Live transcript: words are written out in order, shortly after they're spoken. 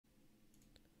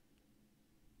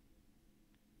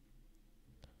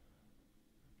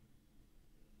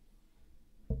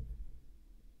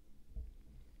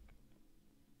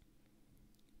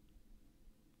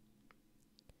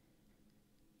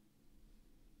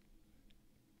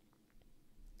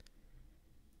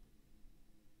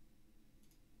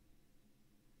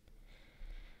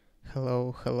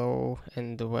Hello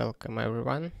and welcome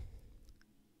everyone.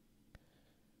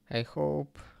 I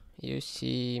hope you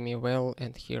see me well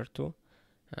and hear too.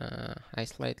 I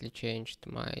slightly changed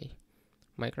my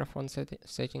microphone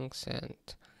settings, and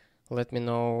let me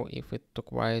know if it's too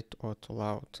quiet or too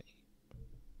loud.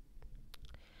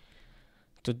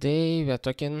 Today we are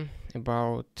talking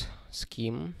about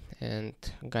scheme and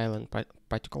Guile in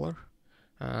particular.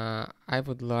 I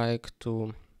would like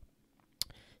to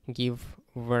give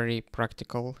very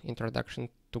practical introduction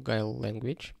to Guile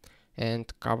language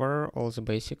and cover all the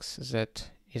basics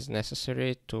that is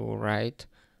necessary to write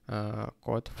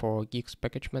code for Guix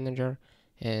package manager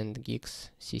and Guix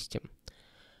system.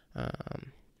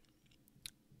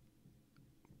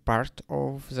 Part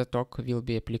of the talk will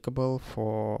be applicable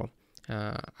for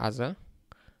other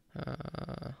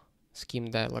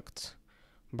scheme dialects,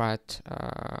 but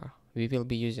we will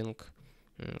be using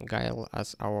Guile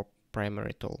as our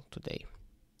primary tool today.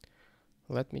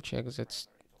 Let me check that.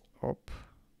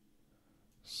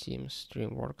 Seems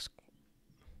stream works.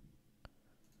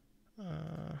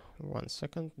 1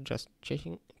 second, just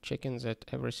checking that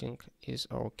everything is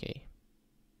okay.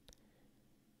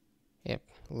 Yep,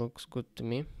 looks good to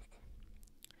me.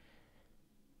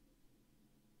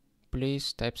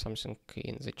 Please type something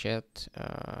in the chat.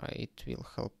 It will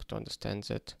help to understand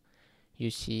that you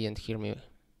see and hear me,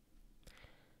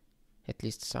 at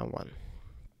least someone.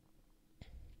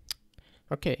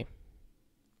 Okay,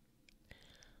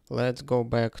 let's go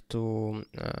back to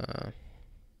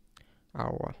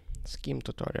our scheme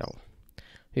tutorial.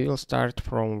 We will start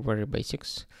from very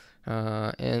basics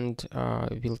and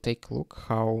we'll take a look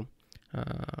how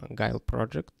Guile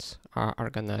projects are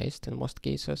organized in most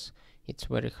cases. It's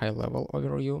very high level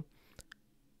overview.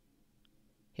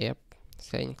 Yep,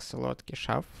 thanks a lot,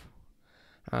 Keshav.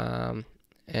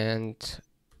 And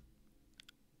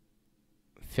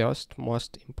first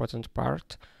most important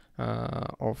part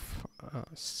of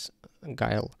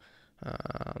Guile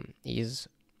is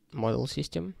model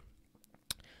system.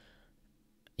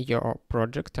 Your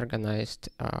project organized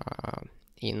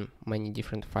in many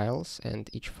different files, and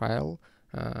each file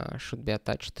should be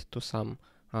attached to some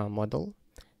model,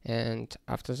 and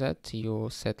after that you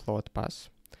set load path,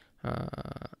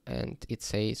 and it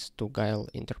says to Guile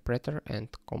interpreter and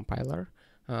compiler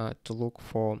to look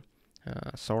for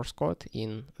source code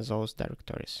in those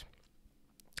directories.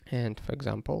 And for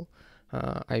example,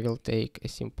 I will take a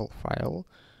simple file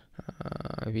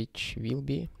which will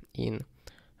be in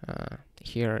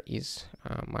here is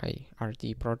my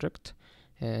RDE project,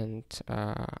 and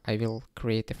I will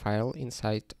create a file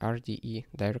inside RDE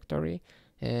directory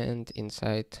and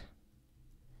inside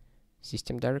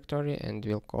system directory, and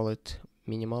we'll call it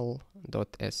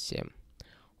minimal.scm.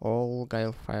 All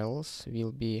Guile files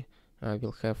will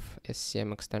have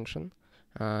scm extension,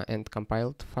 and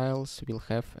compiled files will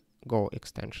have Go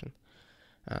extension,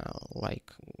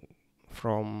 like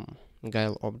from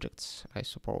Guile objects, I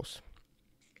suppose.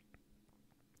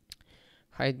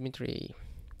 Hi Dmitry.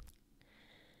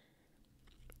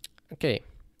 Okay,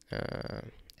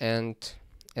 and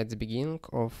at the beginning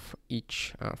of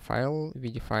each file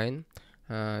we define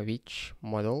which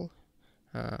model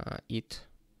it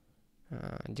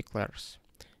declares,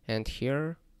 and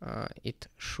here it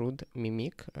should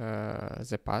mimic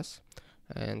the path,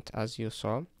 and as you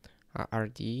saw,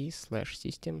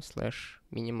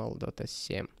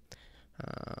 rd/system/minimal.scm,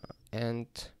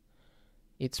 and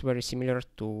it's very similar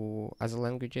to other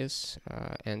languages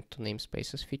and to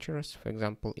namespaces features. For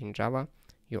example, in Java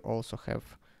you also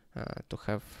have to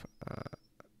have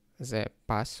the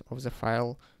path of the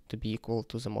file to be equal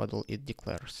to the model it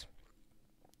declares.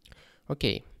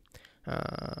 Okay,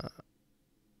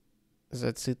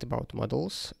 that's it about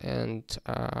models, and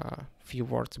few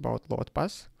words about load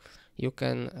path. You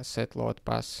can set load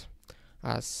path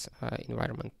as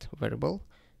environment variable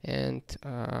and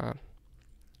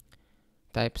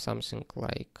type something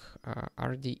like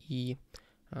RDE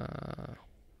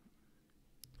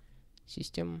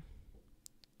system,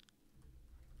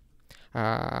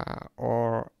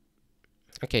 or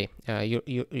okay,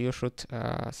 you should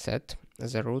set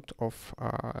the root of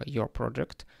your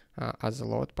project as a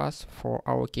load path. For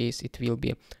our case, it will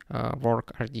be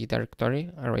work RD directory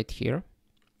right here.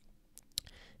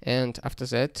 And after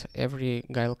that, every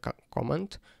Guile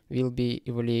command will be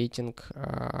evaluating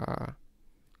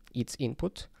its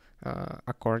input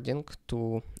according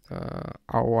to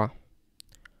our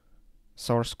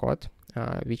source code,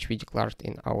 which we declared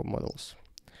in our models.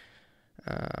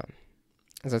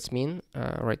 That means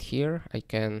right here I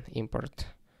can import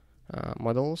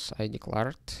models I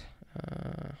declared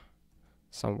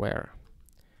somewhere.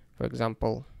 For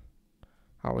example,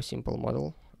 our simple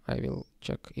model I will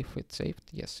check if it's saved.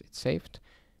 Yes, it's saved.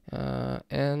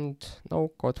 And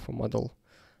no code for model.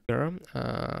 Here,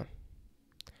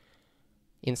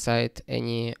 inside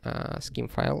any scheme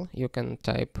file, you can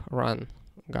type run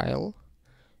Guile,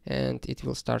 and it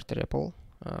will start a REPL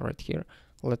right here.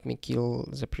 Let me kill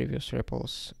the previous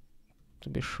REPLs to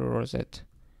be sure that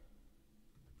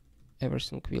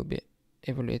everything will be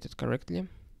evaluated correctly.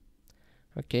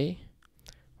 Okay,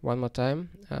 one more time.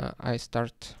 I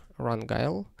start run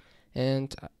Guile,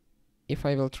 and if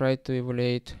I will try to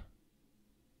evaluate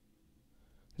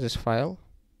this file,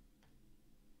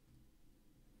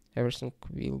 everything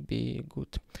will be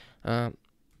good.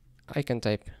 I can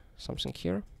type something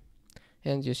here,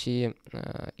 and you see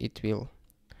it will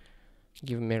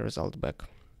give me a result back.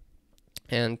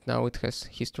 And now it has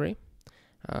history,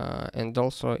 and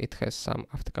also it has some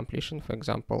after completion. For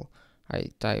example, I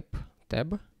type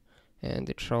tab, and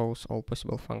it shows all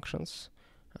possible functions,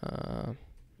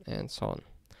 and so on.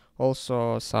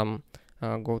 Also, some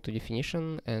go to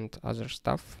definition and other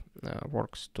stuff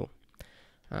works too.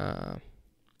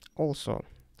 Also,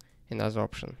 another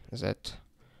option that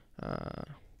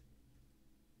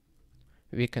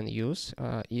we can use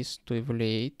is to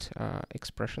evaluate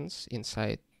expressions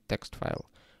inside text file.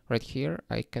 Right here,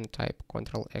 I can type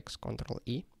Ctrl-X,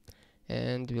 Ctrl-E,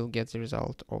 and we'll get the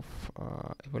result of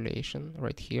evaluation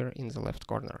right here in the left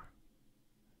corner.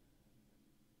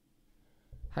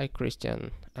 Hi,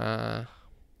 Christian.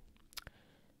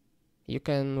 You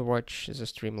can watch the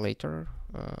stream later.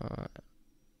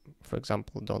 For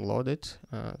example, download it,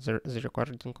 the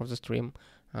recording of the stream,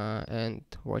 and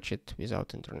watch it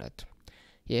without internet.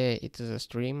 Yeah, it is a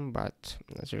stream, but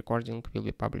the recording will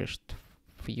be published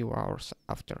few hours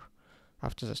after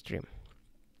the stream.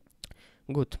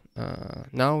 Good.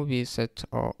 Now we set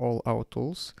all our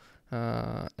tools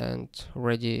and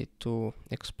ready to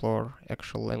explore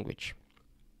actual language.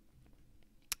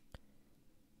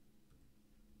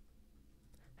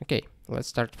 Okay, let's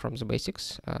start from the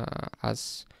basics.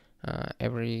 As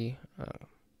every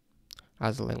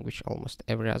other language, almost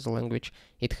every other language,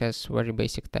 it has very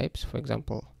basic types. For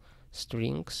example,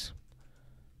 strings,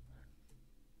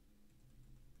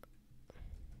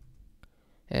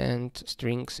 and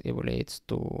strings evaluates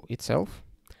to itself,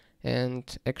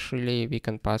 and actually we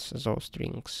can pass those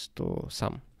strings to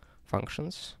some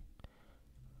functions.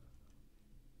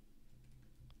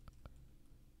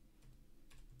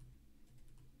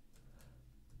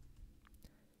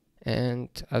 And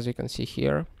as you can see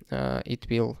here, it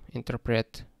will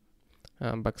interpret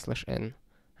 \n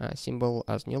symbol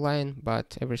as new line,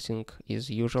 but everything is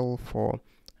usual for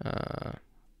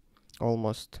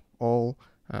almost all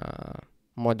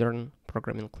modern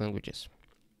programming languages.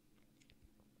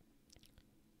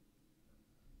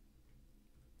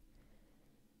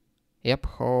 Yep,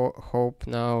 hope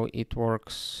now it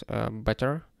works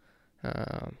better.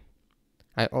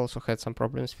 I also had some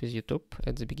problems with YouTube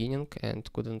at the beginning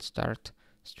and couldn't start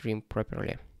stream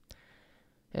properly.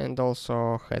 And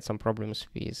also had some problems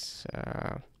with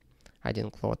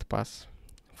adding load path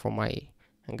for my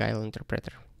Guile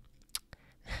interpreter.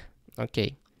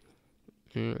 Okay.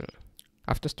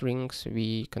 After strings,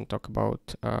 we can talk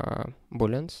about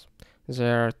booleans.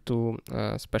 There are two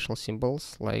special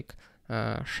symbols like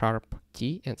sharp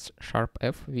T and sharp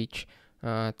F, which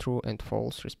true and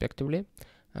false respectively.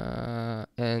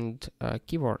 And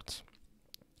keywords.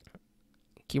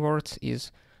 Keywords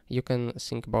is, you can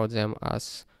think about them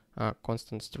as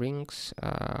constant strings,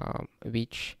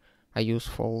 which are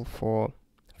useful for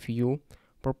few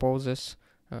purposes.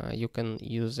 You can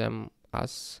use them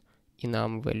as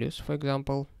enum values, for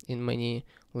example. In many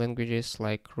languages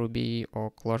like Ruby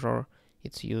or Clojure,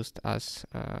 it's used as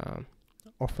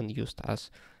often used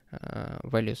as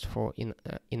values for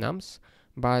enums.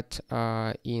 But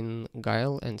in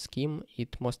Guile and Scheme,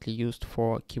 it mostly used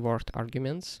for keyword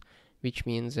arguments, which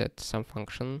means that some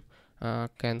function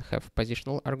can have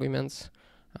positional arguments,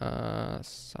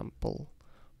 sample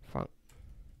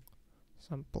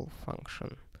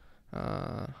function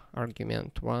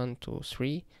argument 1, 2,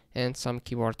 3, and some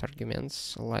keyword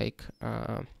arguments like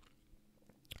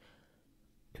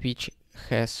which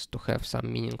has to have some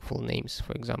meaningful names,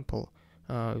 for example,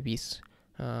 with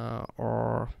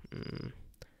or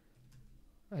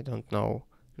I don't know,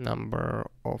 number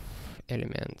of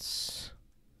elements.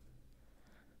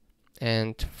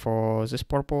 And for this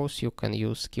purpose, you can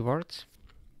use keywords.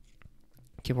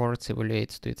 Keywords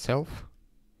evaluates to itself,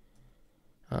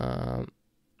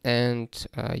 and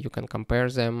you can compare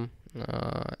them.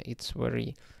 It's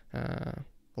very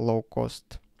low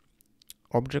cost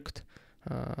object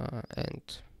and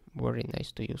very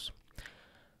nice to use.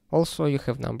 Also, you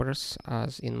have numbers,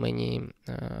 as in many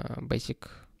basic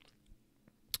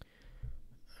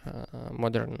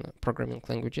modern programming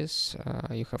languages,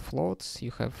 you have floats,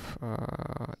 you have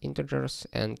integers,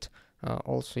 and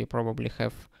also you probably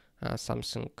have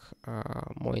something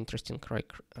more interesting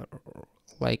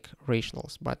like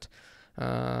rationals, but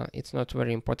it's not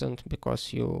very important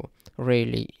because you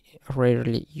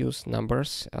rarely use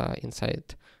numbers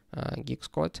inside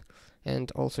Guix code,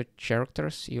 and also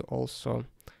characters you also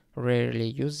rarely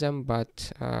use them,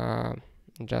 but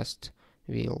just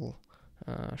will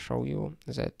show you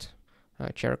that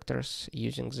characters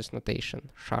using this notation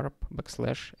sharp,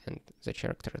 backslash, and the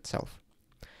character itself.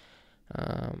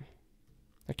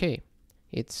 Okay,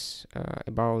 it's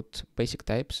about basic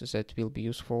types that will be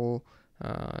useful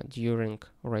during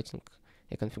writing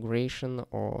a configuration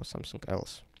or something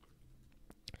else.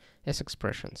 As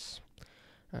expressions.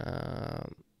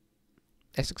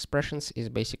 As expressions is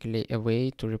basically a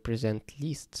way to represent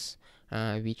lists,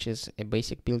 which is a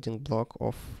basic building block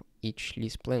of each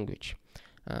Lisp language.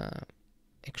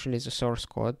 Actually, the source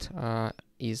code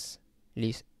is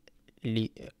list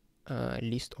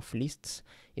of lists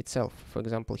itself. For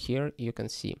example, here you can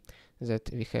see that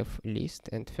we have list,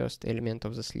 and first element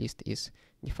of this list is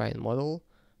define model,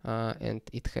 and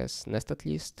it has nested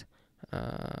list,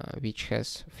 which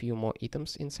has few more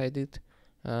items inside it,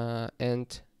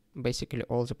 and basically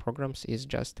all the programs is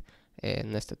just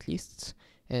nested lists,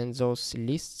 and those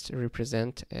lists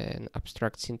represent an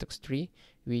abstract syntax tree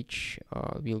which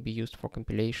will be used for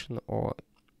compilation or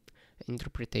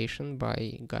interpretation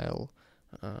by Guile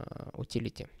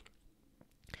utility.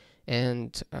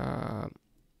 And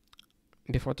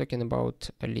before talking about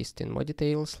a list in more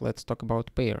details, let's talk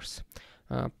about pairs.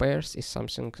 Pairs is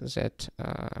something that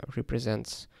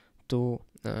represents two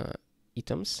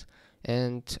items,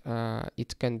 and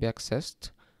it can be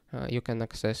accessed. You can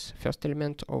access first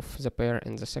element of the pair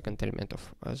and the second element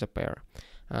of the pair.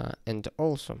 And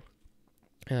also,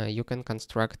 you can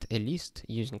construct a list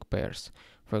using pairs.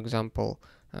 For example,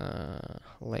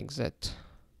 like that.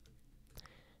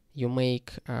 You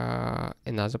make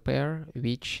another pair,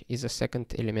 which is a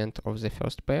second element of the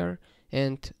first pair,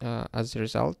 and as a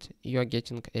result, you are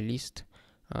getting a list.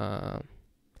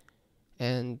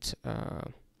 And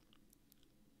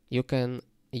you can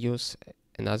use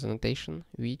another notation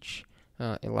which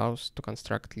allows to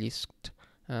construct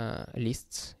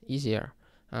lists easier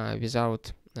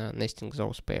without nesting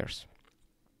those pairs.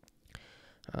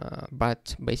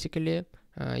 But basically,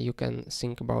 you can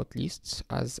think about lists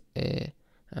as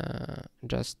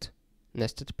just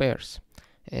nested pairs,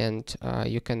 and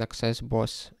you can access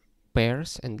both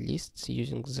pairs and lists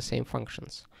using the same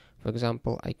functions. For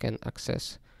example, I can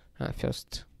access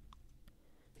first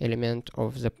element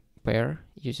of the pair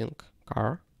using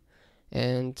car,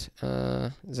 and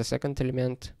the second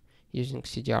element using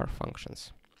CDR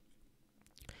functions.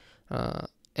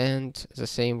 And the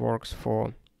same works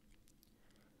for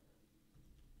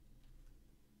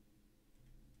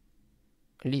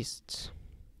lists.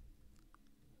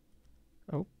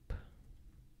 Oh,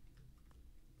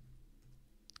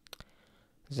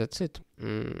 that's it.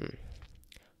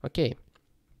 Okay.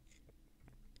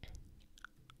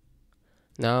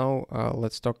 Now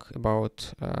let's talk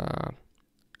about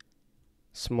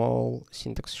small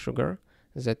syntax sugar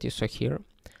that you saw here.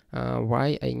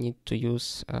 Why I need to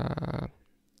use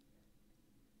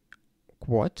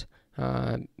quote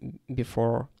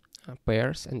before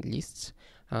pairs and lists.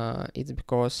 It's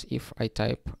because if I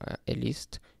type a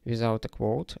list without a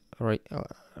quote,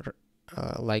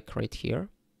 like right here,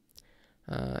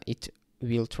 it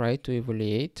will try to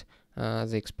evaluate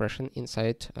the expression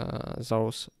inside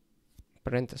those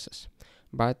parentheses.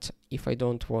 But if I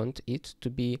don't want it to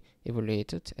be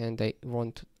evaluated and I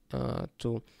want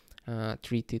to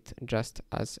treat it just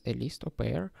as a list or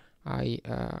pair, I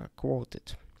quote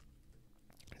it.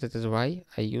 That is why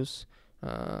I use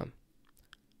a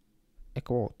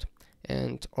quote.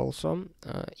 And also,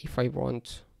 if I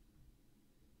want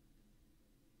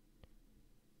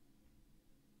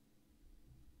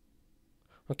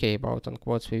about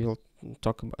unquotes we will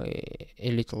talk about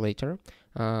a little later,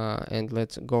 and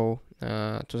let's go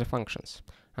to the functions.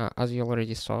 As you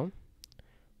already saw,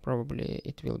 probably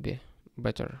it will be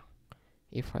better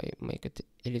if I make it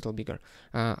a little bigger.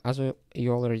 As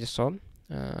you already saw,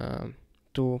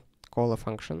 to call a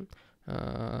function,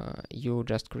 you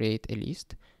just create a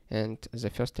list, and the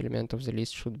first element of the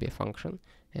list should be a function,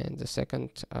 and the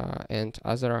second and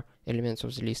other elements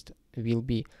of the list will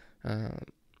be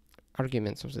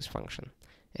arguments of this function.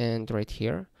 And right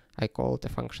here I call it a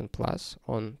function plus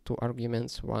on two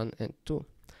arguments 1 and 2,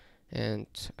 and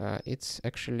it's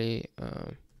actually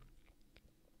a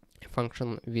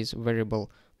function with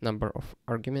variable number of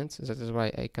arguments. That is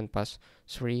why I can pass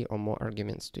 3 or more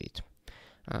arguments to it.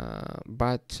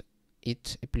 but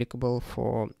it's applicable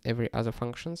for every other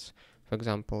functions. For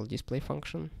example, display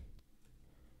function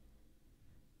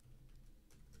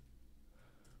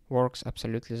works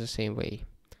absolutely the same way.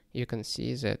 You can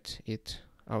see that it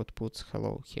outputs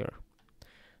hello here.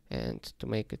 And to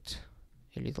make it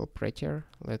a little prettier,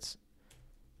 let's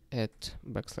add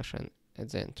 \n at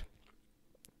the end.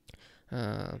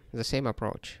 The same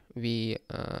approach. We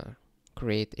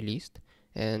create a list,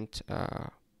 and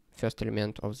first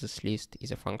element of this list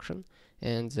is a function,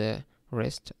 and the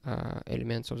rest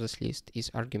elements of this list is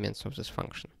arguments of this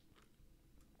function.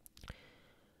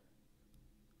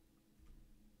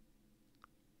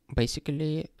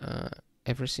 Basically,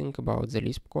 everything about the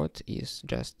Lisp code is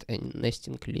just a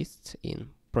nesting lists in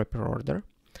proper order,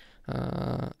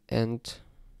 and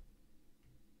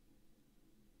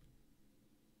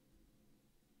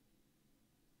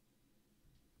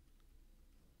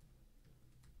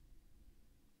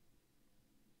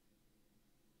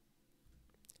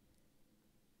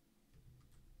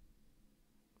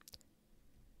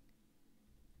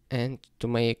to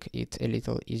make it a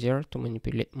little easier to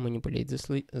manipulate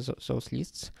those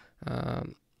lists,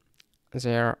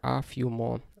 there are a few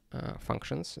more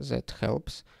functions that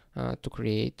helps to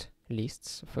create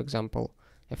lists. For example,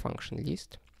 a function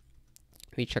list,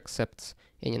 which accepts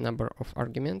any number of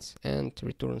arguments and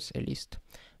returns a list.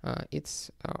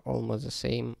 It's almost the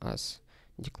same as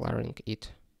declaring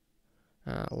it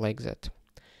like that.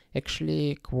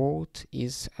 Actually, quote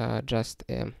is just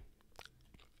a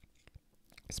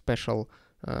special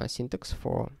syntax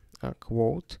for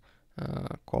quote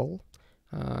call.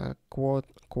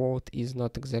 Quote is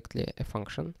not exactly a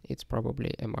function, it's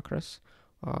probably a macros,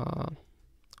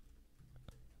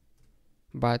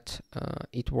 but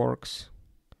it works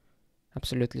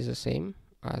absolutely the same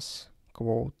as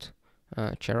quote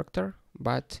character,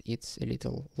 but it's a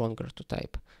little longer to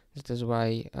type. That is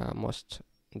why most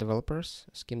developers,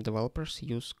 scheme developers,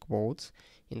 use quotes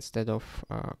instead of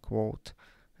quote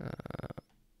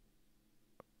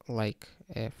like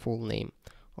a full name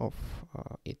of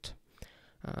it.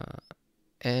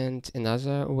 And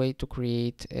another way to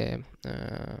create a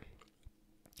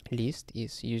list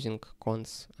is using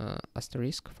cons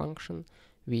asterisk function,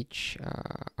 which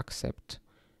accept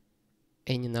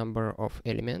any number of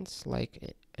elements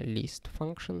like a list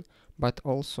function, but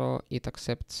also it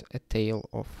accepts a tail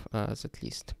of that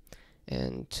list.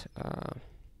 And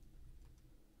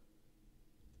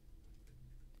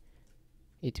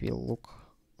it will look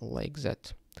like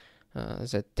that.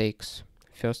 That takes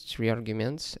first 3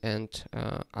 arguments and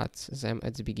adds them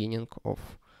at the beginning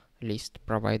of list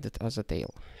provided as a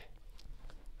tail.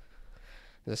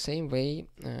 The same way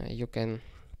you can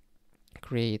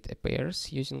create a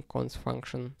pairs using cons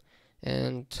function,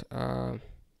 and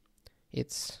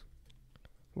it's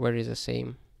very the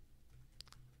same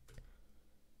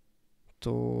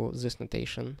to this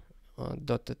notation,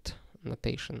 dotted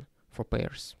notation for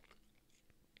pairs.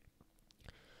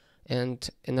 And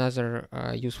another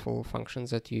useful function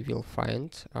that you will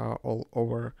find all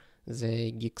over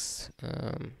the Guix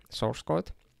source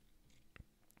code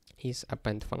is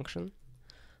append function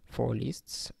for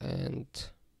lists, and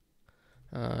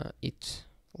it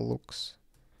looks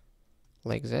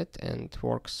like that and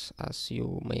works as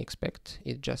you may expect.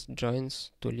 It just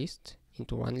joins 2 lists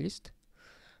into 1 list,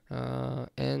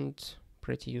 and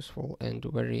pretty useful and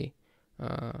very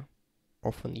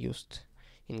often used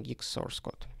in Guix source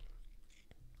code.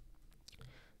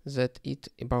 That it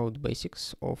about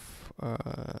basics of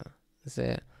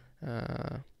the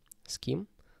scheme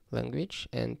language,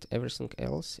 and everything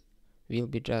else will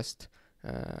be just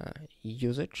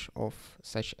usage of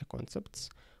such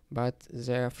concepts, but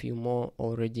there are a few more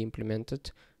already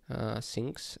implemented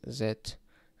things that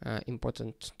are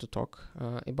important to talk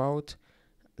about,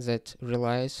 that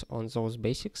relies on those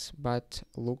basics but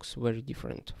looks very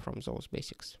different from those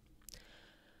basics.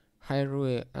 Hi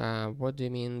Rui, what do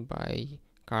you mean by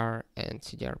car and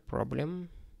CDR problem?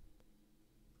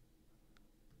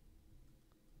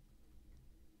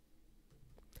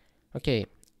 Okay,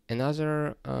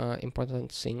 another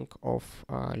important thing of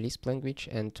Lisp language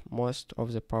and most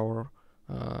of the powerful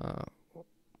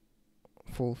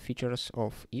features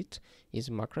of it is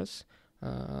macros.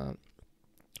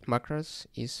 Macros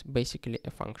is basically a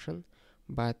function,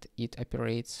 but it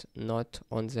operates not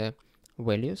on the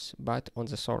values but on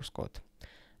the source code.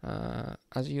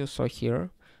 As you saw here,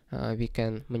 we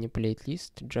can manipulate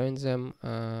lists, join them,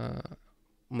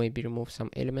 maybe remove some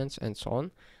elements and so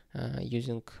on,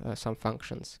 using some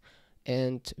functions.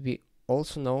 And we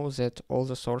also know that all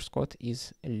the source code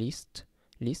is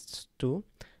lists too,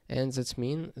 and that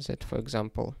means that, for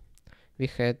example, we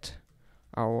had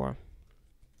our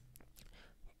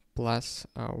plus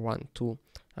 1 2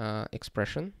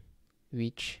 expression,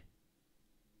 which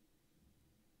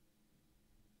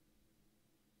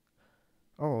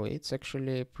it's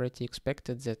actually pretty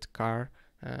expected that car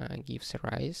gives a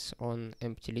rise on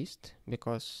empty list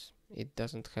because it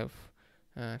doesn't have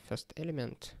first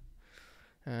element.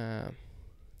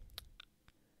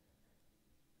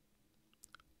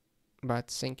 But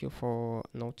thank you for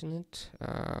noting it.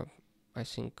 I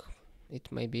think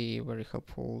it may be very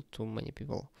helpful to many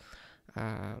people.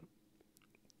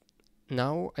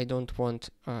 Now I don't want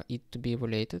it to be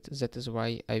evaluated. That is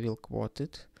why I will quote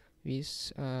it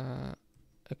with a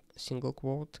single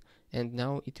quote, and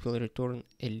now it will return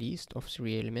a list of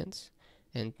 3 elements.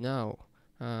 And now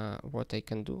what I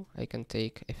can do, I can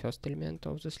take a first element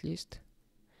of this list,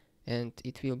 and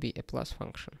it will be a plus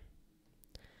function.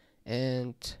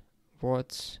 And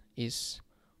what is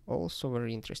also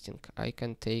very interesting, I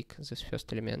can take this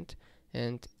first element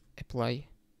and apply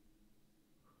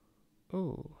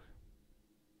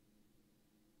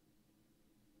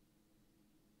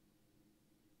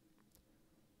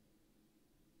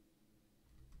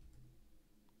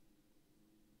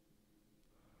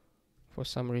for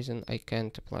some reason I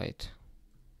can't apply it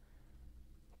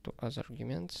to other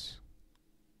arguments,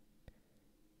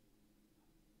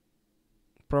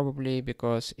 probably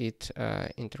because it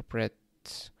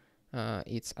interprets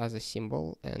its as a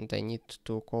symbol, and I need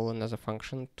to call another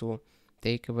function to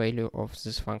take a value of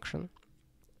this function.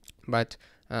 But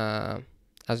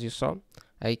as you saw,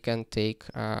 I can take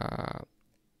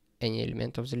any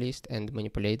element of the list and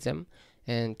manipulate them.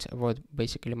 And what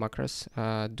basically macros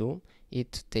do,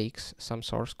 it takes some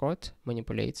source code,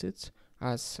 manipulates it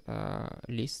as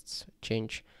lists,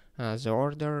 change the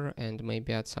order, and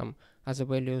maybe add some other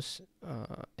values,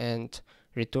 and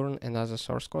return another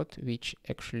source code which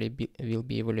actually will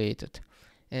be evaluated.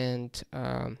 And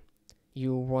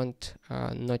you won't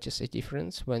notice a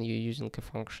difference when you're using a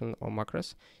function or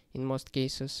macros in most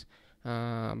cases,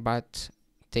 but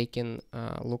taking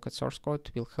a look at source code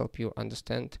will help you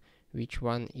understand which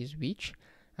one is which.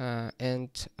 And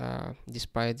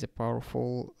despite the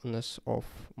powerfulness of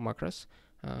macros,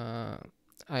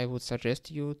 I would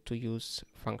suggest you to use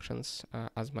functions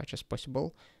as much as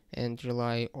possible and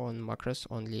rely on macros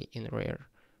only in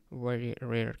very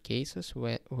rare cases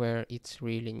where it's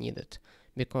really needed,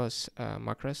 because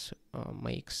macros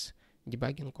makes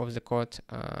debugging of the code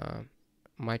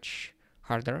much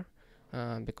harder,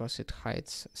 because it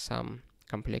hides some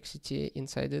complexity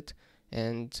inside it,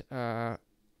 and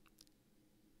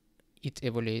it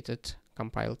evaluated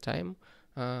compile time,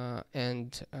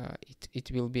 and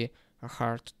it will be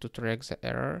hard to track the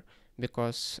error,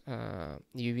 because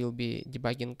you will be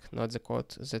debugging not the code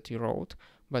that you wrote,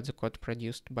 but the code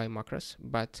produced by macros,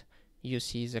 but you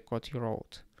see the code you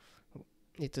wrote.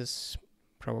 It is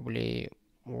probably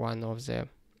one of the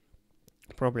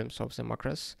problems of the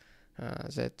macros,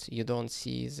 that you don't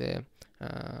see the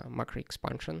macro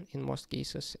expansion in most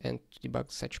cases, and to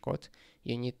debug such code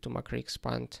you need to macro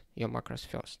expand your macros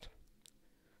first.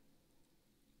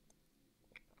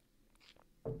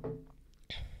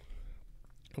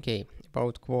 Okay,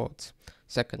 about quotes,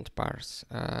 second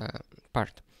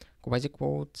part,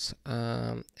 quasi-quotes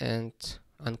and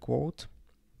unquote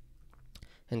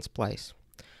and splice.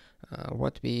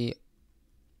 What we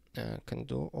can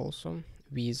do also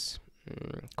with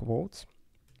quotes,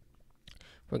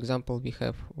 for example, we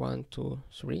have 1 2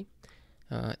 3,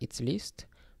 it's list,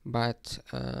 but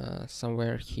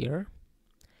somewhere here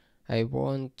I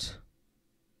want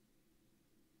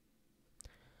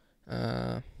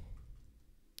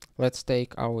let's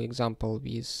take our example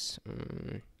with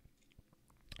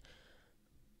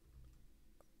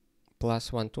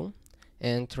plus 1 2,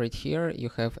 and right here you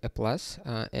have a plus,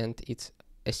 and it's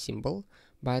a symbol,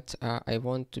 but I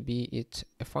want to be it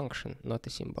a function, not a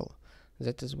symbol.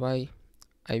 That is why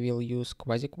I will use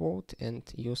quasi-quote and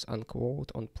use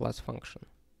unquote on plus function.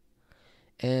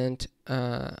 And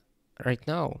right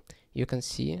now you can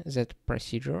see that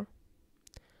procedure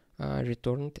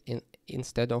returned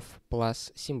instead of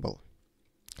plus symbol.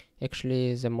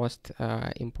 Actually, the most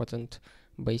important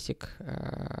basic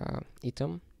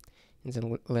item in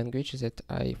the language that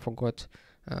I forgot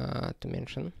to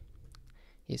mention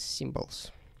is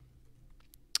symbols.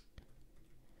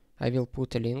 I will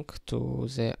put a link to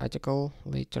the article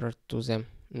later to the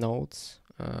notes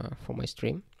for my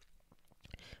stream.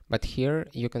 But here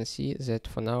you can see that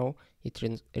for now it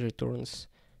returns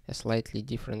a slightly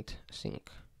different thing.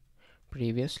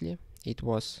 Previously it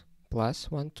was plus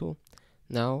 1 2,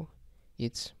 now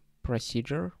it's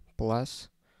procedure plus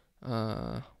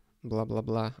blah blah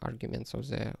blah arguments of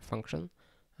the function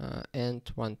and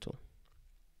 1 2.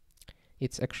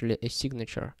 It's actually a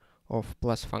signature of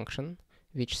plus function,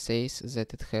 which says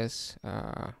that it has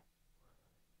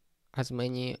as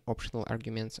many optional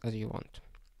arguments as you want.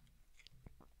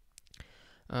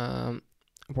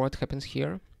 What happens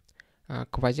here?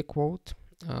 Quasi-quote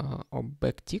or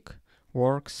backtick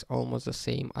works almost the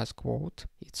same as quote.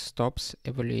 It stops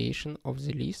evaluation of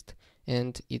the list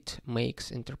and it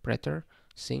makes interpreter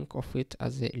think of it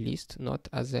as a list, not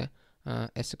as a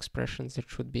as expressions that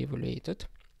should be evaluated.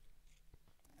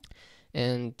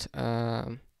 And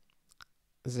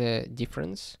the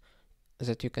difference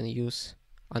that you can use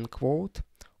unquote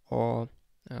or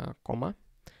comma.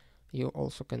 You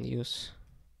also can use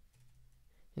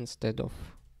instead of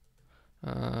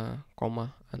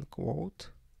comma unquote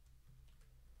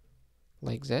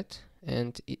like that,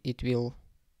 and it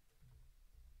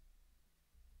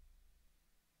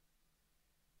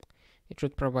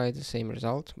should provide the same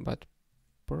result, but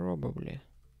probably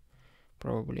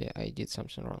I did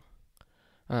something wrong.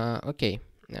 Okay,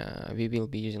 we will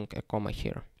be using a comma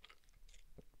here.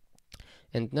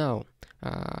 And now,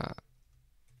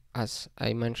 as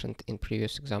I mentioned in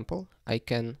previous example, I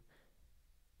can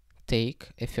take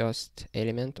a first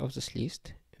element of this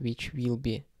list, which will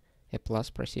be a plus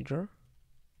procedure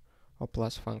or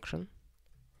plus function.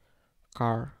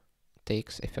 Car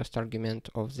takes a first argument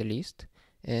of the list,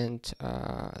 and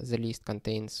the list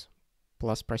contains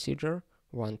plus procedure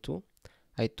 1, 2.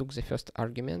 I took the first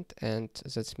argument, and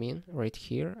that's mean right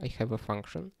here I have a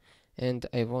function, and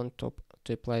I want to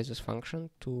apply this function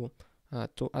to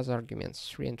two other arguments,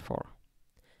 3 and 4.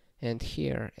 And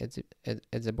here at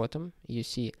the bottom you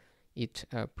see it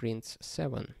prints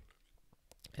 7,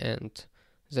 and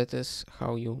that is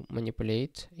how you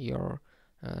manipulate your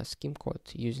scheme code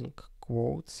using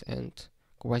quotes and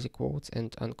quasi-quotes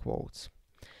and unquotes.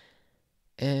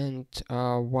 And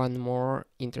one more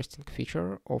interesting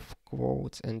feature of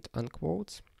quotes and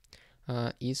unquotes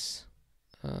is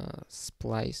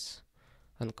splice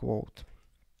unquote.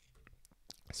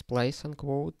 Splice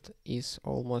unquote is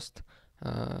almost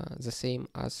the same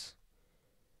as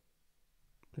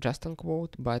just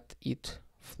unquote, but it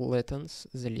flattens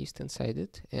the list inside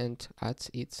it and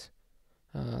adds it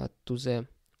to the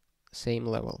same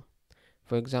level.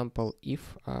 For example,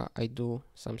 if I do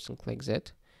something like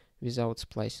that without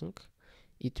splicing,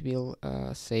 it will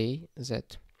say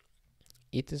that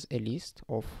it is a list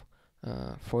of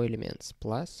 4 elements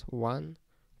plus 1,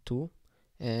 2,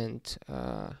 and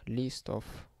list of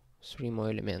 3 more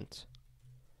elements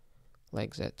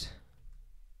like that,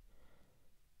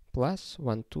 plus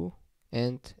 1, 2,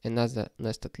 and another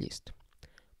nested list.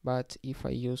 But if I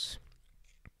use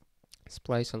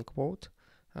splice unquote,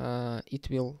 it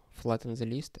will flatten the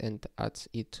list and adds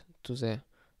it to the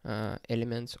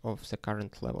elements of the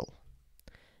current level,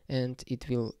 and it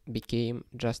will become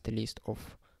just a list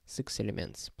of 6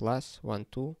 elements plus 1,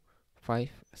 2, 5,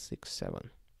 6, 7.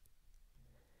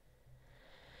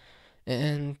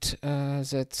 And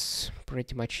that's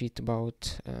pretty much it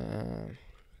about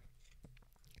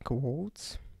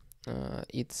quotes.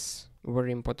 It's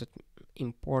very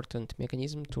important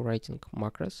mechanism to writing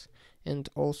macros, and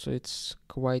also it's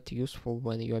quite useful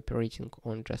when you're operating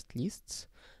on just lists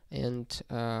and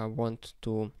want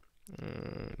to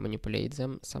manipulate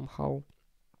them somehow.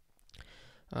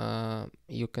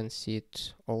 You can see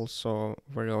it also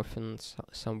very often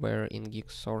somewhere in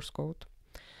Guix source code.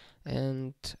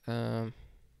 And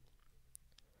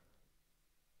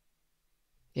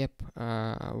yep,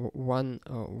 one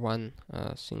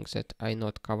thing that I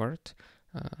not covered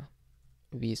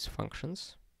with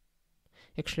functions.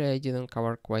 Actually, I didn't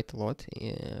cover quite a lot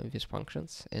with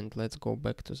functions, and let's go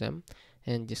back to them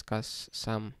and discuss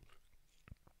some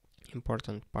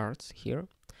important parts here.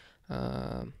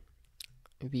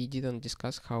 We didn't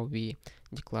discuss how we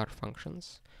declare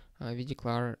functions. We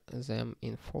declare them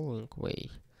in following way.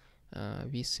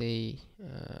 We say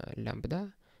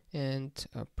lambda and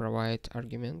provide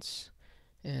arguments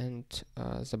and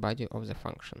the body of the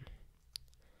function.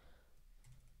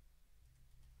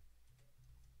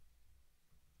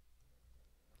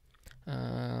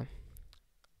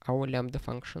 Our lambda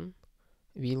function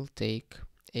will take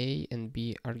a and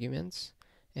b arguments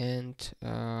and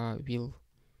will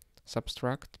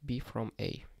subtract b from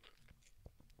a.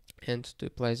 And to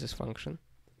apply this function,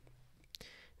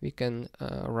 we can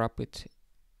wrap it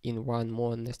in one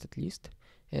more nested list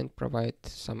and provide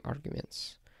some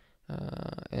arguments,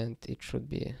 and it should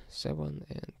be 7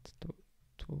 and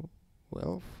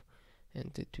 12,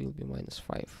 and it will be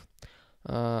 -5.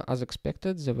 As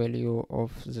expected, the value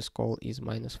of this call is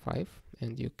 -5,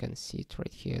 and you can see it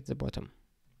right here at the bottom.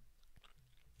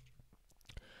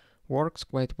 Works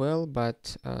quite well,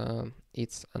 but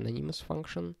it's anonymous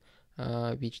function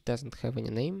which doesn't have any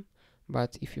name,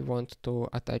 but if you want to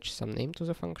attach some name to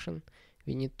the function,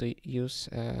 we need to use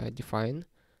define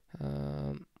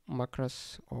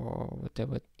macros or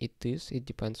whatever it is. It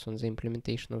depends on the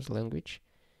implementation of the language.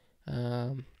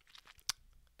 And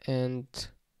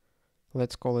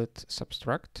let's call it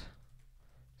subtract.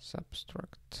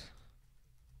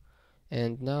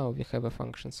 And now we have a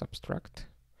function subtract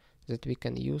that we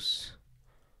can use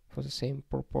for the same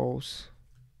purpose.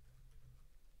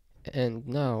 And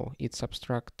now it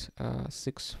subtracts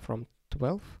 6 from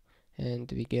 12,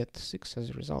 and we get 6 as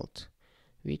a result,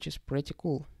 which is pretty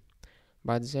cool.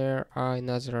 But there are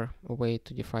another way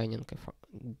to defining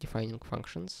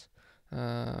functions.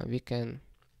 We can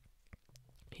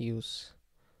use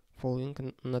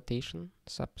following notation: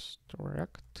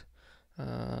 subtract,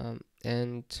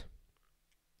 and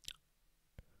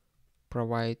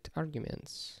provide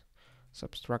arguments.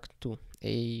 Subtract to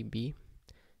a, b,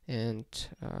 and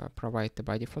provide the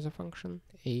body for the function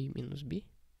a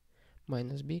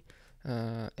minus b,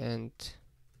 and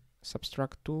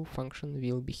subtract 2 function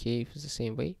will behave the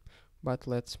same way, but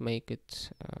let's make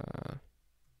it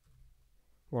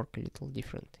work a little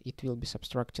different. It will be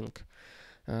subtracting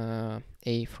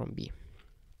a from b.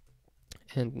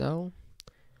 And now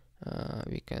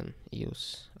we can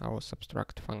use our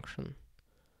subtract function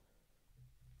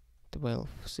 12,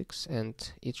 6,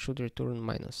 and it should return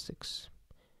minus 6.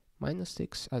 Minus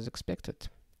 6 as expected.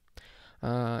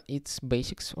 It's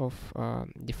basics of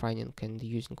defining and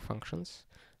using functions.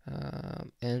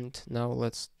 And now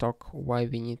let's talk why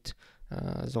we need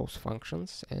those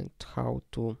functions and how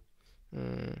to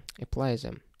apply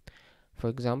them. For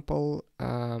example,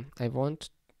 I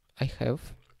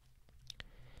have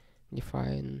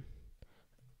define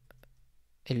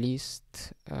a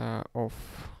list of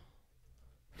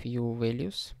few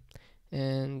values,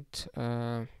 and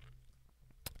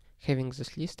having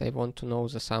this list, I want to know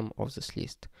the sum of this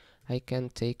list. I can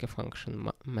take a function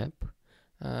map.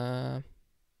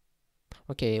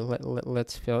 Okay,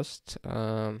 let's first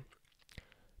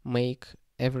make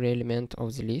every element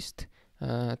of the list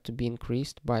to be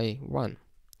increased by 1,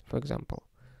 for example.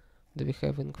 Do we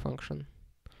have inc function?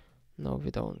 No, we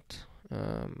don't.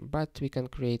 But we can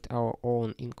create our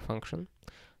own inc function,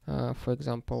 for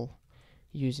example,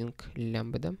 using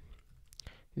lambda,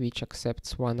 which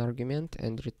accepts 1 argument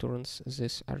and returns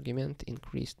this argument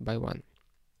increased by 1.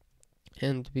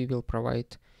 And we will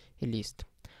provide a list.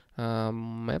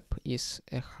 Map is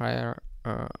a higher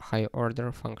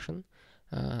order function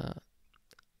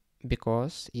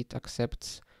because it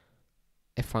accepts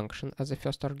a function as a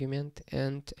first argument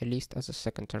and a list as a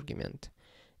second argument,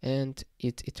 and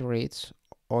it iterates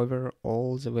over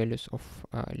all the values of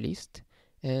list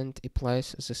and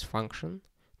applies this function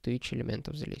to each element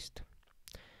of the list.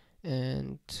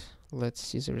 And let's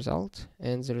see the result,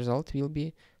 and the result will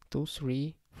be 2,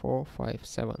 3, 4, 5,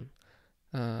 7.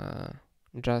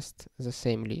 Just the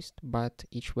same list, but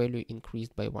each value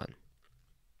increased by 1.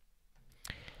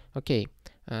 Okay,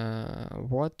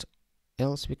 what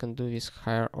else we can do with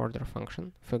higher order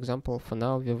function? For example, for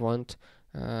now we want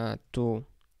to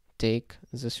take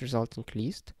this resulting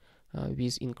list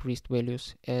with increased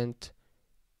values and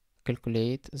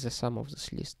calculate the sum of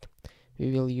this list. We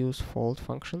will use fold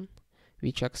function,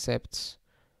 which accepts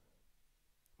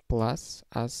plus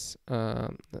as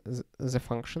the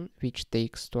function, which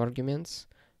takes 2 arguments,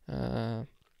 the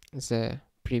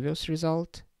previous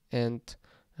result and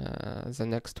the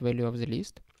next value of the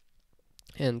list,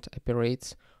 and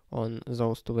operates on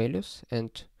those 2 values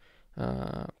and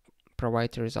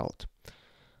provide a result.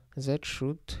 That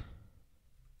should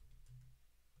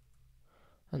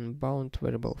unbound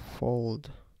variable fold.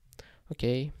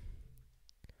 Okay,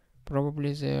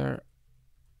 probably there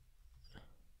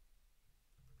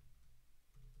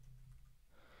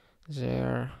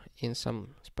in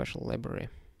some special library.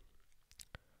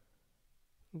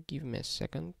 Give me a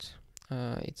second.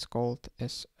 It's called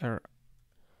SR.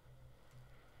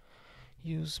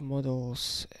 Use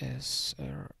models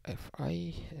SRFI1.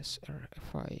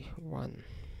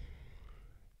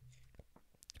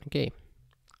 Okay.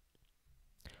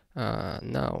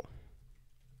 Now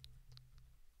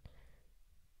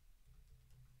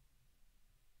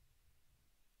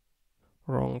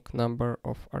wrong number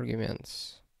of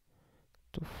arguments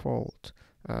to fold,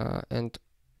 and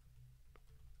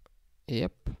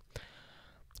yep,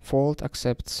 fold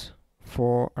accepts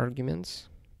 4 arguments,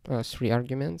 3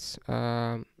 arguments,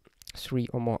 3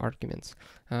 or more arguments.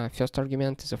 First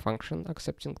argument is a function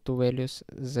accepting 2 values.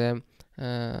 The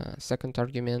second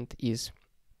argument is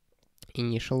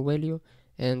initial value,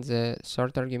 and the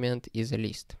third argument is a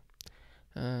list.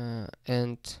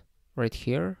 And right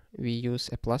here we use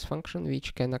a plus function,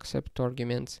 which can accept 2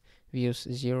 arguments we use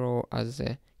 0 as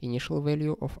the initial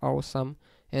value of our sum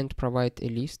and provide a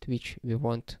list which we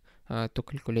want to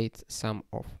calculate sum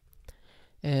of.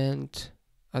 And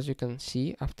as you can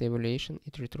see, after evaluation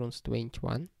it returns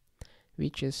 21,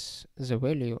 which is the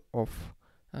value of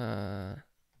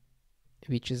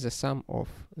which is the sum of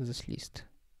this list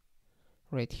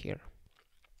right here.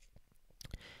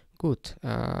 Good.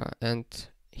 And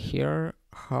here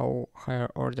how higher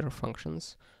order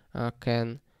functions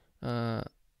can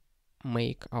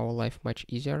make our life much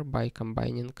easier by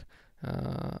combining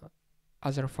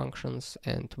other functions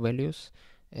and values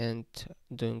and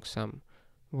doing some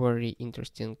very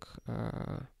interesting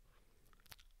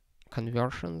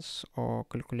conversions or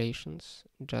calculations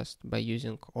just by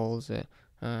using all the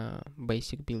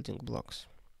basic building blocks.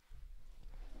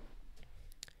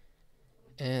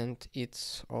 And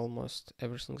it's almost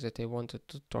everything that I wanted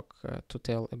to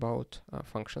tell about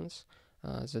functions.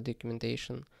 The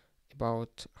documentation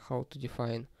about how to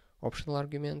define optional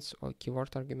arguments or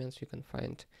keyword arguments you can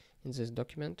find in this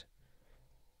document.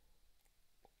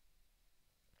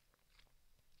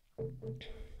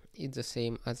 It's the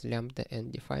same as lambda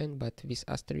and define, but with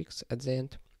asterisks at the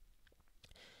end.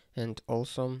 And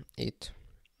also it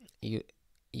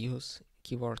use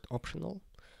keyword optional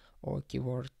or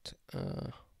keyword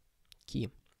key.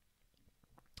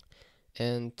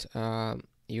 And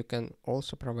you can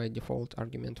also provide default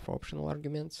argument for optional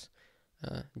arguments,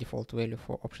 default value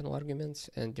for optional arguments,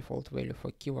 and default value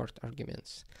for keyword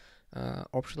arguments.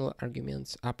 Optional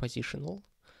arguments are positional.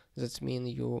 That means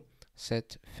you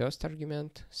set first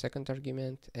argument, second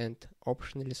argument, and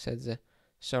optionally set the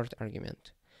third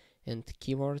argument. And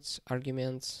keywords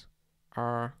arguments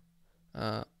are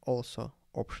also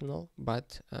optional,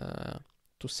 but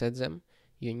to set them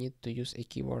you need to use a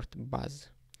keyword buzz.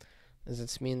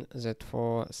 That means that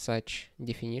for such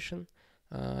definition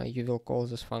you will call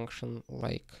this function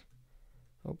like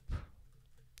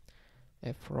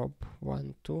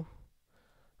frob12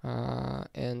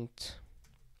 and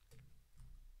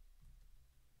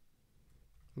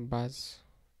buzz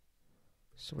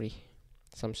 3,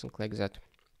 something like that.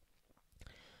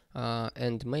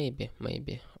 And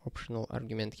maybe optional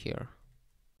argument here.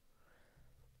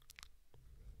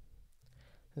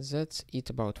 That's it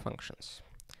about functions.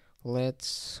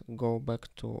 Let's go back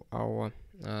to our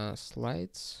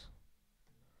slides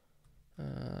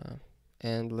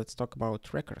and let's talk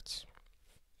about records.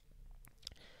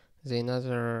 The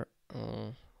another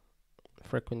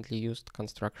frequently used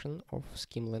construction of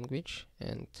scheme language,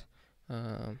 and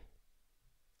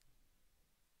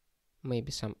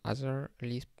maybe some other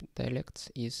Lisp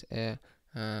dialects, is a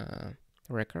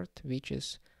record, which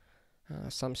is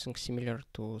something similar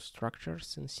to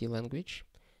structures in C language.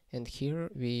 And here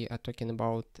we are talking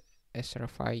about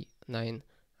SRFI 9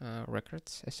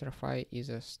 records. SRFI is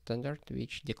a standard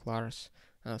which declares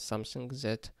something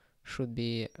that should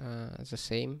be the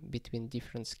same between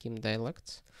different scheme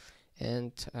dialects,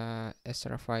 and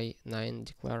SRFI 9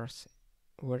 declares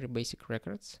very basic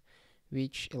records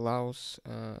which allows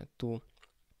to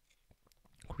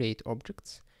create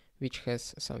objects which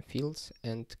has some fields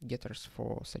and getters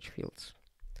for such fields.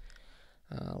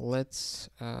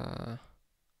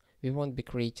 We won't be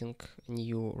creating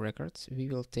new records. We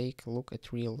will take a look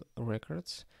at real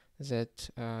records that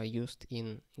are used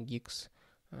in Guix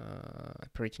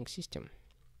operating system.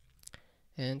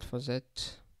 And for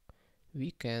that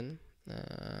we can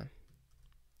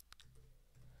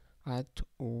add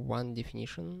one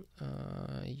definition,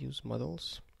 use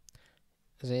models.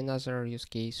 The another use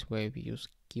case where we use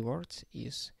keywords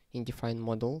is in define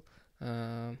model.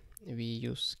 We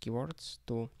use keywords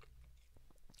to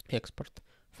export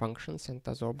functions and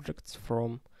other objects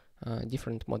from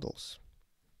different models.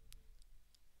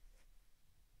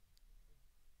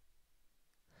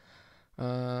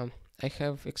 I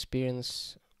have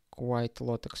quite a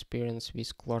lot experience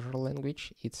with Clojure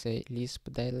language. It's a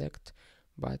Lisp dialect,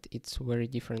 but it's very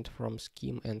different from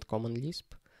Scheme and Common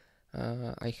Lisp.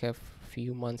 I have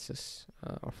few months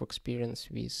of experience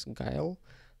with Guile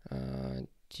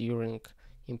during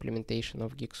implementation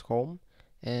of Guix Home,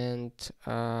 and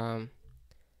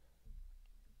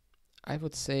I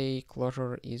would say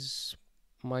Clojure is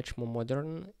much more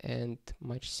modern and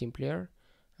much simpler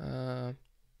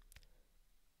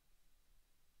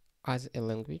as a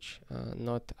language,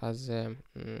 not as a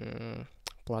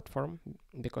platform,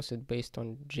 because it's based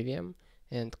on JVM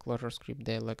and Clojure script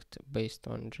dialect based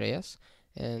on JS,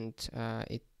 and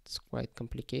it's quite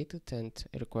complicated and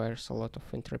requires a lot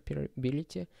of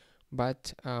interoperability,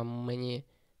 but many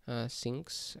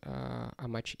things are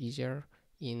much easier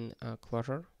in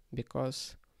Clojure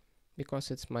because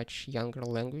it's much younger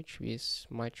language with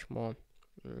much more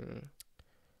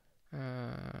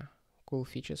cool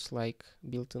features like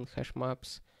built-in hash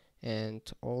maps, and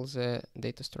all the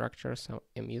data structures are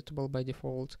immutable by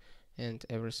default, and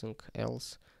everything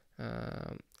else,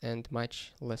 and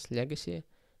much less legacy.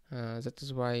 That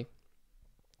is why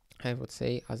I would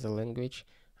say, as a language,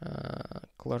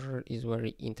 Clojure is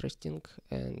very interesting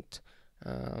and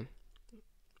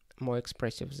more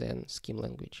expressive than Scheme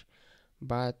language.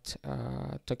 But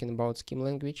talking about Scheme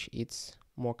language, it's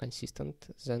more consistent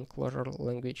than Clojure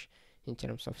language in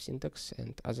terms of syntax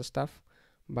and other stuff,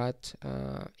 but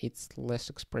it's less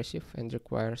expressive and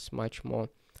requires much more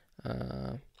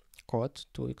code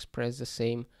to express the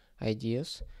same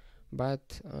ideas,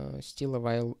 but still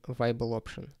a viable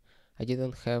option. I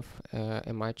didn't have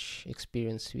a much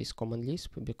experience with Common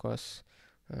Lisp because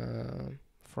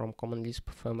from Common Lisp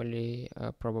family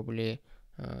probably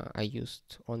I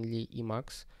used only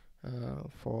Emacs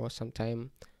for some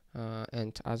time,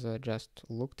 and other just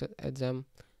looked at them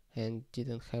and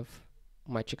didn't have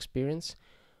much experience,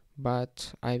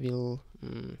 but I will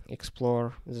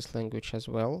explore this language as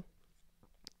well,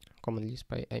 Common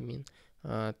Lisp I mean,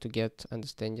 to get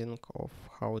understanding of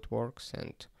how it works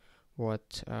and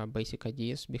what basic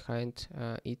ideas behind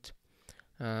it.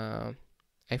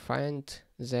 I find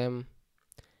them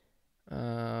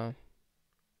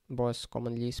both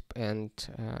Common Lisp and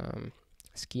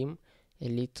Scheme a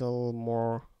little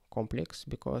more complex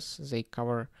because they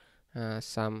cover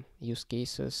some use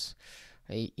cases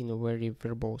in a very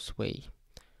verbose way,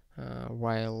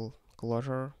 while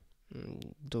Clojure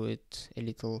do it a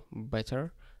little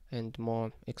better and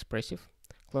more expressive.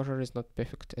 Clojure is not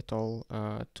perfect at all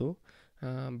too,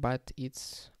 but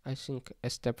it's, I think, a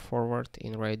step forward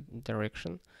in right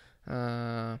direction,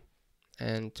 and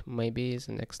maybe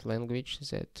the next language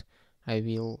that I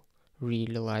will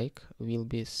really like will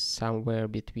be somewhere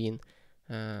between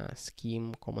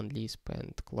Scheme, Common Lisp,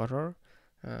 and Clojure,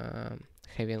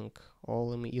 having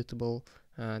all immutable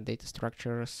data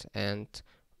structures and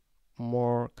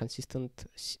more consistent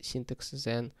syntax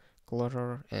than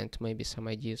Clojure, and maybe some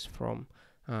ideas from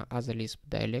other Lisp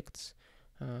dialects,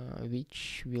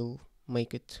 which will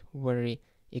make it very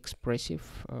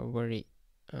expressive, very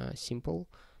simple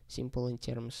in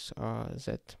terms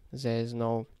that there is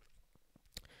no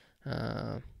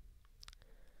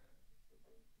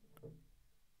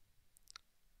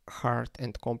hard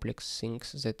and complex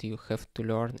things that you have to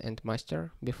learn and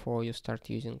master before you start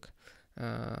using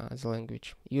the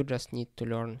language. You just need to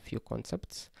learn few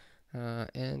concepts,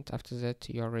 and after that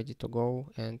you are ready to go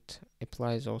and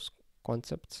apply those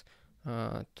concepts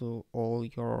to all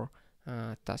your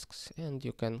tasks, and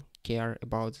you can care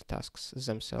about the tasks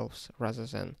themselves rather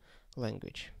than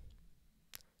language.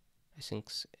 I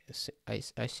think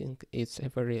it's a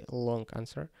very long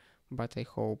answer, but I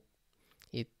hope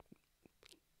it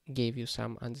gave you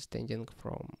some understanding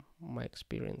from my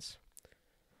experience.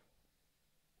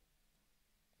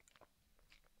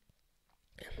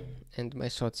 And my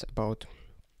thoughts about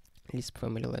Lisp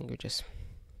family languages.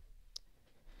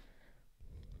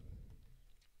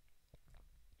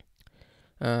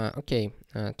 Okay,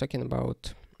 talking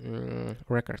about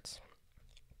records.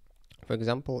 For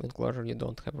example, in Clojure you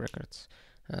don't have records.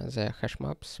 There are hash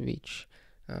maps which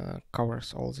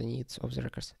covers all the needs of the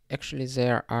records. Actually,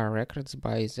 there are records,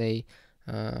 but they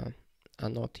are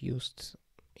not used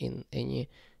in any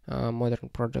modern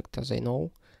project, as I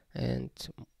know, and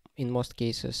in most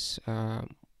cases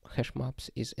hash maps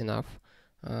is enough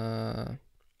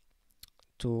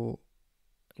to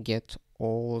get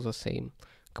all the same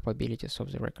capabilities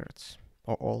of the records,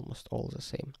 or almost all the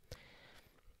same.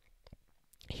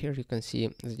 Here you can see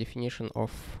the definition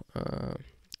of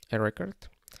a record.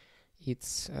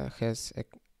 It has a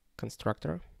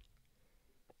constructor,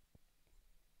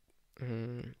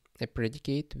 a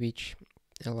predicate which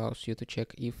allows you to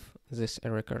check if this is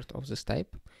a record of this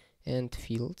type, and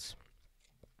fields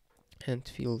and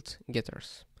field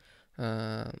getters,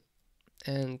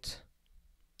 and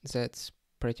that's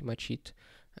pretty much it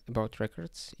about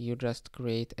records. You just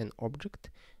create an object,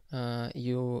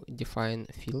 you define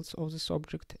fields of this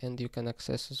object, and you can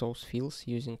access those fields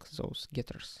using those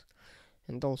getters.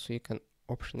 And also you can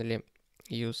optionally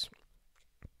use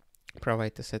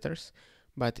provide the setters,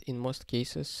 but in most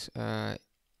cases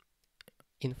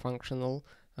in functional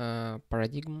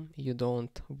paradigm you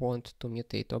don't want to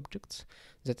mutate objects.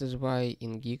 That is why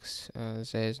in Guix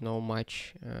there is no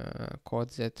much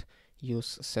code that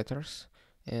use setters,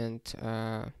 and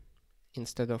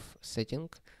instead of setting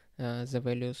the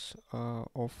values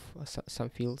of some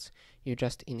fields, you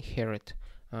just inherit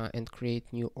and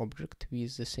create new object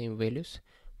with the same values,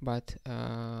 but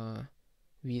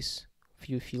with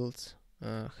few fields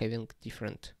having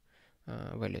different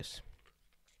values.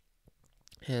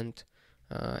 And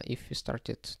if we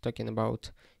started talking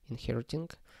about inheriting,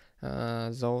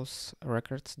 those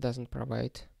records doesn't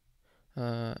provide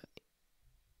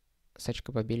such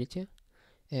capability,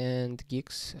 and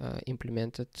Guix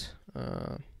implemented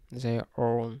their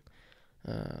own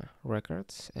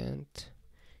records, and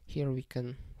here we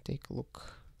can take a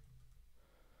look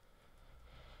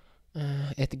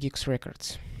at Guix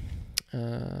records.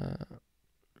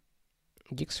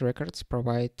 Guix records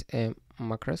provide a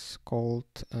macros called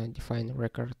define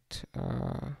record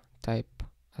type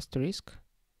asterisk.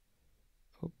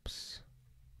 Oops.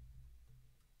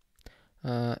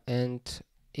 And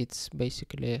it's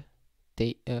basically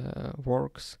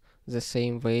works the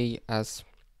same way as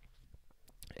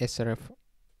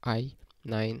SRFI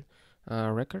 9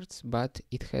 records, but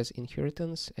it has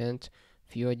inheritance and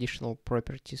few additional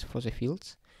properties for the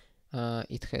fields.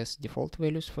 It has default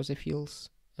values for the fields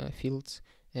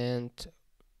and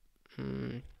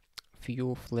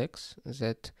few flags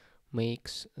that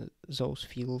makes those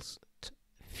fields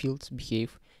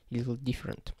behave a little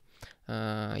different.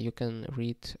 You can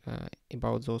read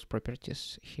about those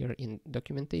properties here in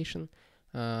documentation.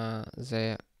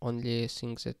 The only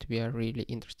thing that we are really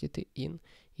interested in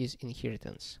is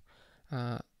inheritance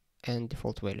and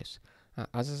default values.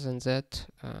 Other than that,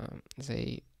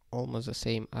 they almost the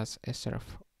same as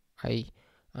SRFI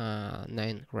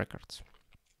 9 records.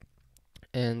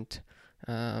 And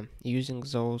using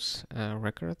those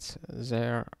records,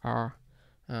 there are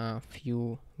a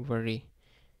few very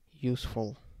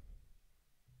useful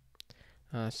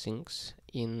things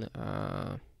in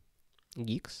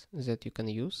Guix that you can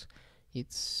use.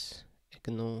 It's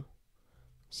a GNU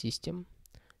system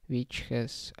which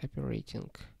has operating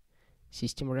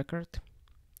system record,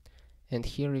 and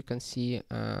here you can see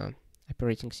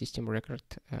operating system record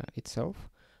itself,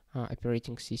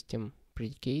 operating system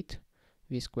predicate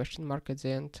with question mark at the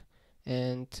end,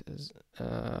 and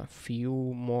few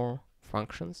more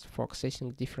functions for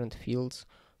accessing different fields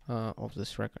of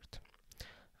this record.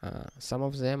 Some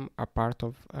of them are part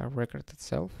of a record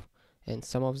itself, and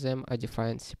some of them are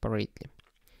defined separately.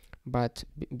 But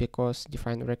because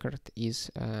define record is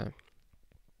a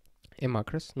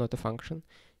macros, not a function,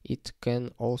 it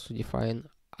can also define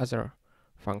other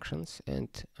functions, and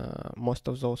most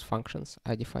of those functions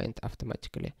are defined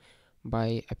automatically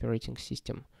by operating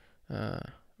system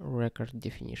record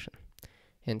definition.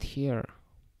 And here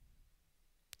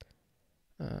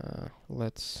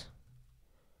let's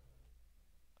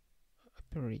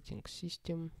operating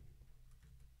system,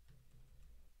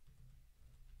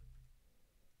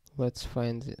 let's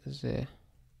find the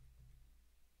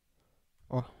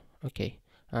okay,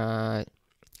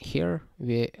 here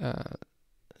we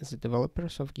the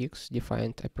developers of Guix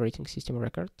defined operating system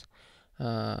record.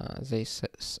 They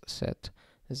said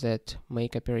that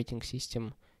make operating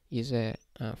system is a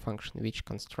function which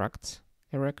constructs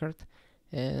a record,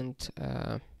 and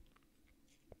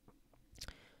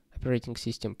operating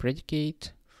system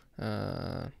predicate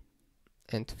and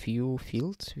few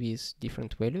fields with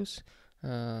different values.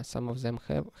 Some of them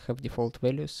have default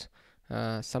values,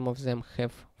 some of them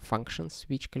have functions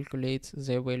which calculate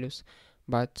their values,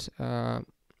 but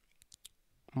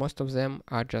most of them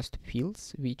are just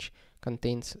fields which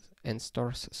contains and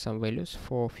stores some values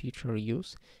for future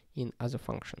use in other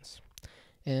functions.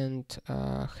 And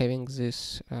having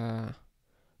this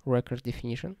record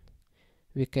definition,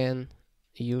 we can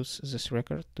use this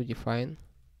record to define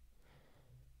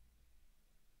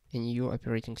a new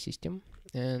operating system,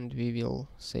 and we will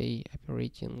say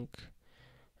operating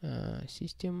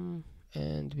system,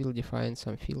 and we'll define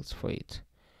some fields for it.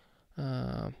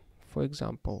 For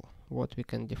example, what we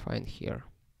can define here,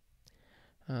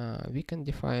 we can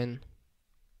define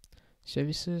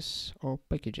services or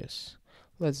packages.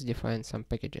 Let's define some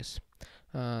packages.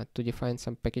 To define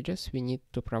some packages, we need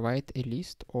to provide a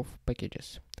list of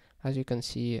packages. As you can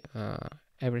see,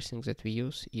 everything that we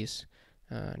use is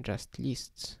just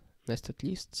lists, nested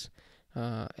lists,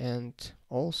 and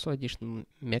also additional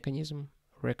mechanism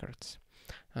records.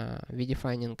 We're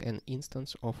defining an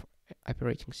instance of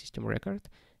operating system record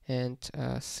and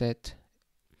set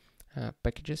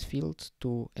packages field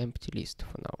to empty list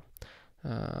for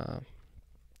now.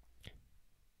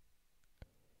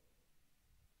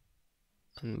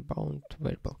 Unbound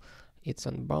variable. It's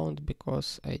unbound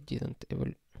because I didn't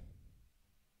evaluate.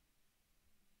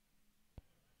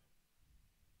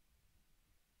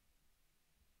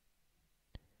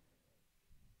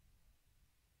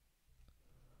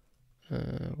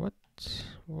 What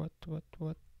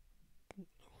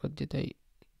did I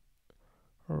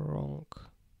wrong?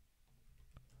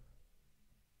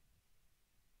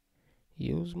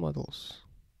 Use models.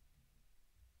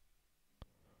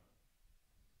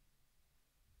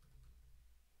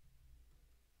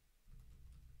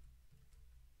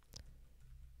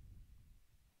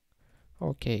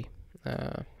 Okay,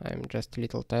 I'm just a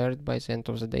little tired by the end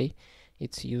of the day.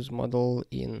 It's use model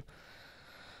in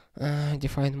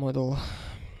define model,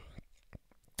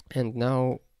 and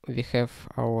now we have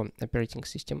our operating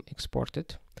system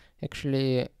exported.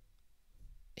 Actually,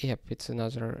 yep, it's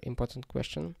another important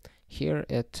question. Here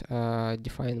at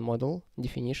define model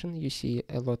definition, you see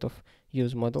a lot of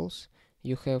use models.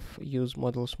 You have use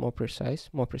models more precise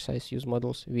use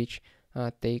models, which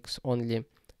takes only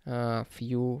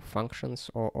few functions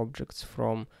or objects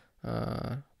from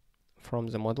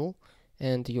the model.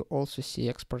 And you also see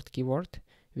export keyword,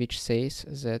 which says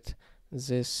that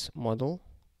this model,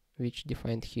 which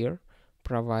defined here,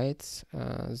 provides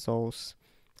those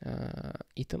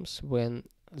items when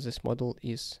this model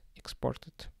is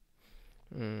exported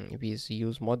with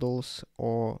use models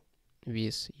or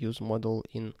with use model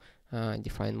in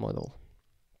define model.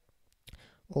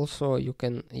 Also, you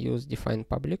can use define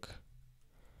public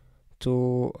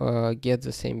to get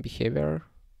the same behavior.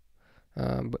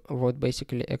 What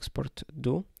basically export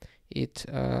do, it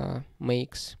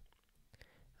makes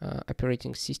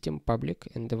operating system public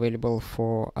and available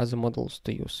for other models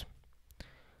to use.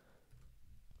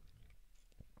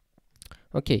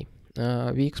 Okay,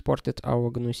 we exported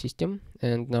our GNU system,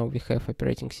 and now we have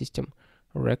operating system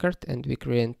record, and we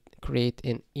create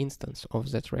an instance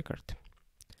of that record.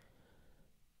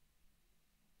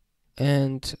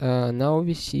 And now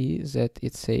we see that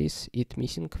it says it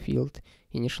missing field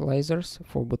initializers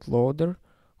for bootloader,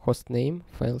 hostname,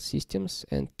 file systems,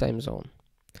 and time zone.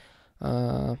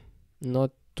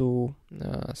 Not to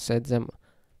set them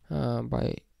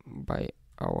by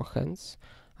our hands,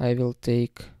 I will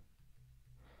take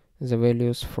the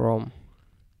values from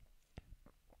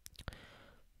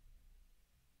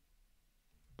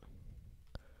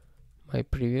my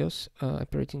previous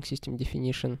operating system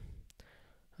definition.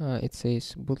 It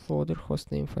says bootloader,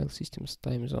 hostname, file systems,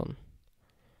 time zone.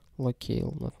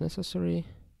 Locale not necessary.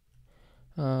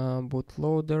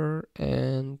 Bootloader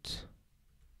and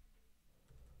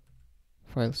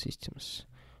file systems.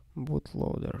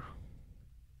 Bootloader.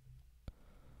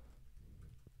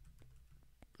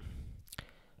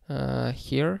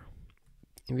 Here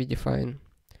we define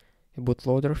a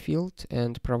bootloader field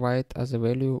and provide as a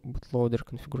value bootloader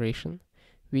configuration,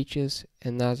 which is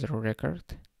another record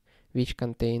which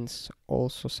contains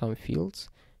also some fields,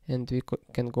 and we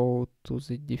can go to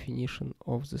the definition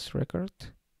of this record.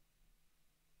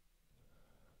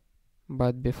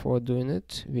 But before doing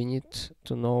it, we need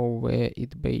to know where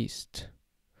it's based.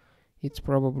 It's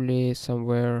probably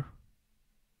somewhere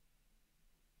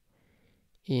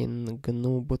in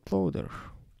GNU bootloader.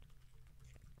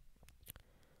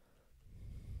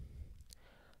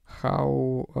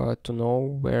 How to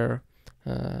know where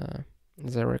the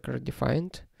record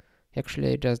defined?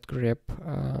 Actually, I just grab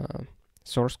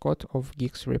source code of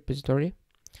Guix repository,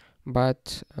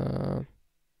 but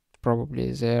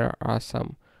probably there are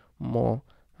some more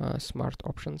smart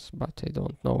options, but I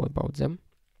don't know about them.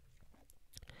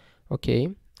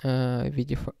 Okay, we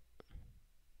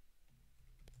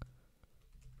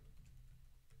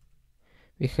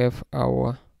have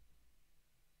our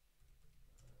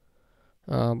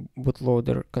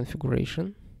bootloader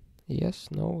configuration. Yes,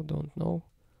 no, don't know.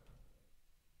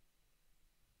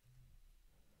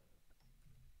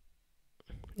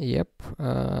 Yep,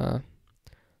 the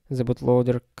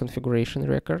bootloader configuration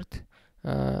record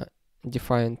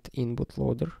defined in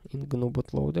bootloader, in GNU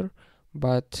bootloader,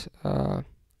 but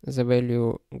the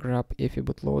value grab efi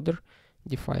bootloader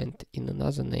defined in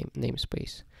another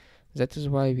namespace. That is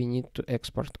why we need to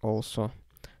export also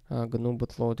GNU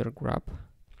bootloader grab.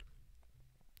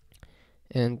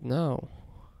 And now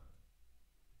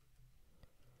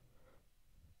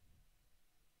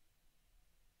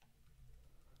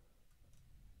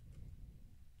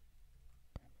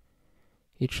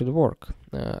it should work.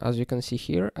 As you can see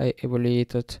here, I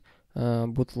evaluated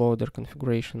bootloader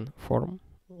configuration form,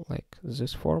 like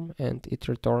this form, and it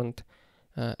returned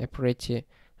a pretty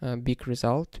big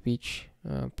result, which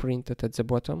printed at the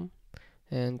bottom,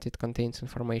 and it contains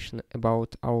information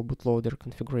about our bootloader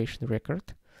configuration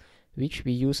record, which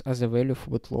we use as a value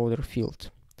for bootloader field.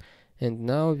 And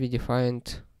now we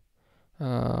defined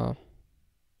all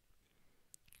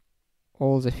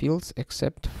the fields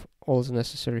except all the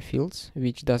necessary fields,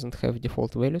 which doesn't have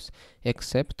default values,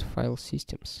 except file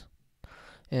systems.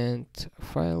 And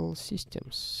file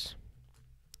systems,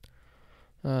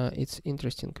 it's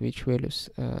interesting which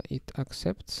values it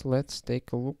accepts. Let's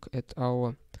take a look at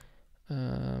our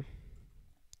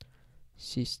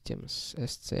systems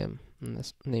SCM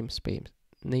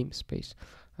namespace.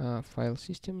 File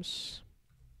systems.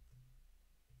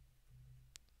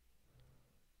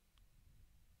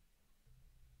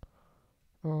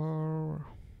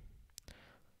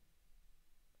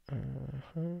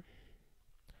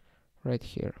 right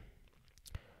here,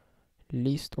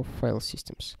 list of file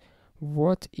systems.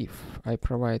 What if I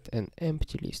provide an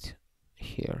empty list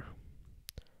here?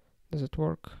 Does it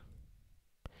work?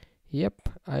 Yep,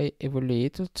 I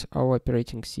evaluated our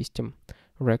operating system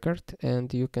record,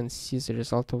 and you can see the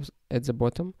result of at the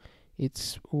bottom.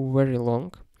 It's very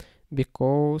long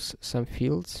because some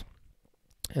fields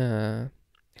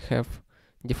have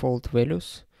default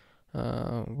values,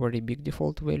 very big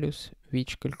default values,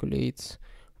 which calculates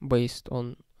based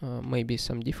on maybe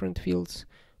some different fields,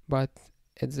 but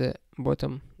at the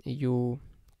bottom you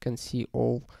can see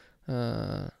all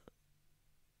the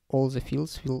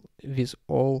fields with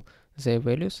all their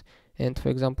values. And for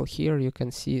example, here you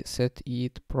can see set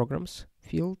it programs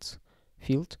field,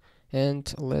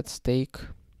 and let's take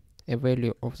a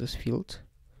value of this field.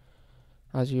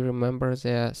 As you remember,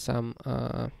 there are some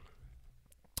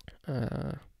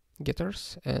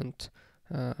getters, and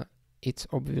it's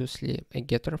obviously a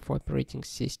getter for operating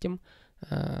system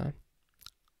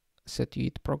set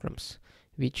it programs,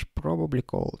 which probably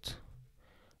called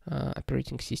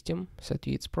operating system set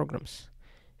its programs.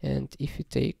 And if you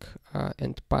take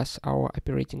and pass our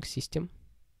operating system,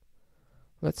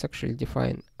 let's actually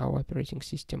define our operating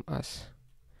system as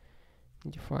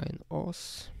define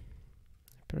os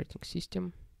operating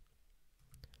system.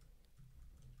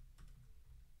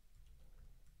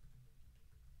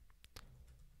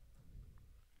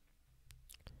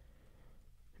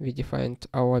 We defined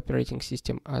our operating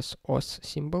system as os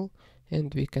symbol,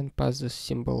 and we can pass this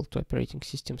symbol to operating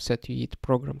system set it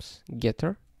programs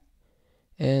getter,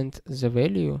 and the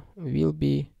value will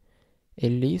be a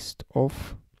list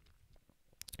of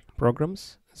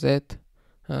programs that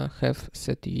have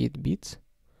set it bits.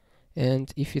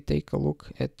 And if you take a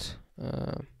look at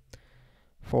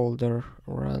folder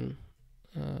run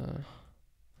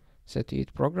set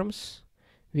it programs,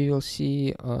 we will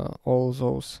see all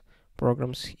those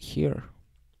programs here.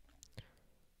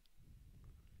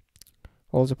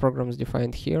 All the programs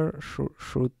defined here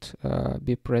should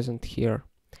be present here.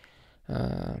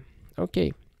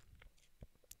 Okay,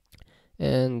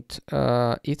 and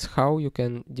it's how you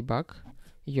can debug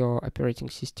your operating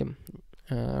system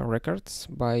records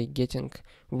by getting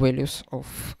values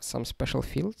of some special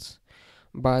fields.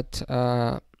 But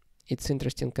it's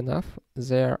interesting enough,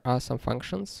 there are some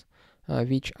functions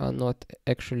which are not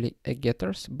actually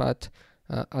getters, but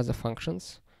other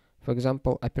functions. For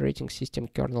example, operating system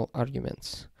kernel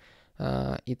arguments.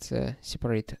 It's a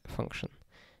separate function,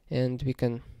 and we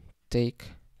can take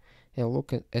a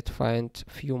look at find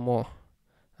few more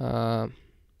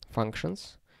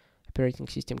functions. Operating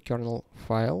system kernel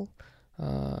file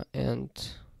and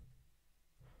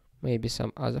maybe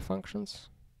some other functions.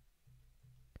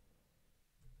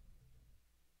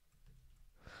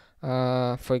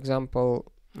 For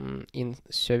example, in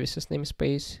services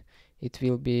namespace, it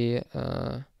will be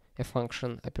a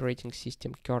function operating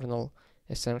system kernel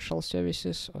essential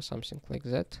services or something like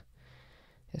that.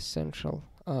 Essential.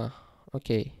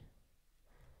 Okay.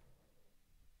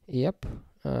 Yep.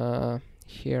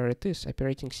 Here it is,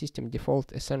 operating system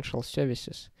default essential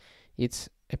services. It's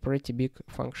a pretty big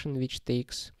function which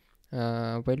takes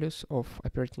values of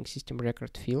operating system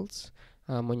record fields,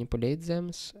 manipulate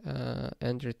them,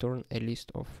 and return a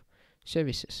list of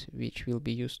services which will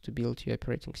be used to build your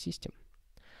operating system.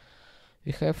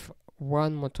 We have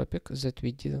one more topic that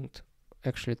we didn't,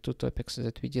 actually two topics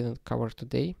that we didn't cover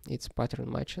today. It's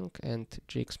pattern matching and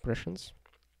G expressions.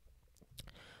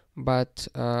 But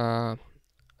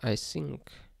I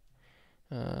think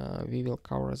we will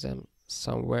cover them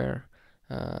somewhere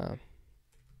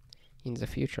in the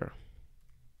future,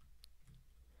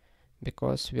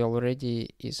 because we already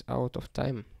is out of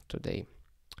time today.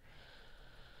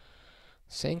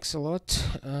 Thanks a lot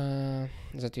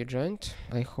that you joined.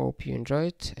 I hope you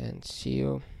enjoyed, and see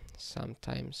you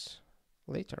sometimes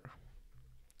later.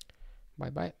 Bye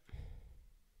bye.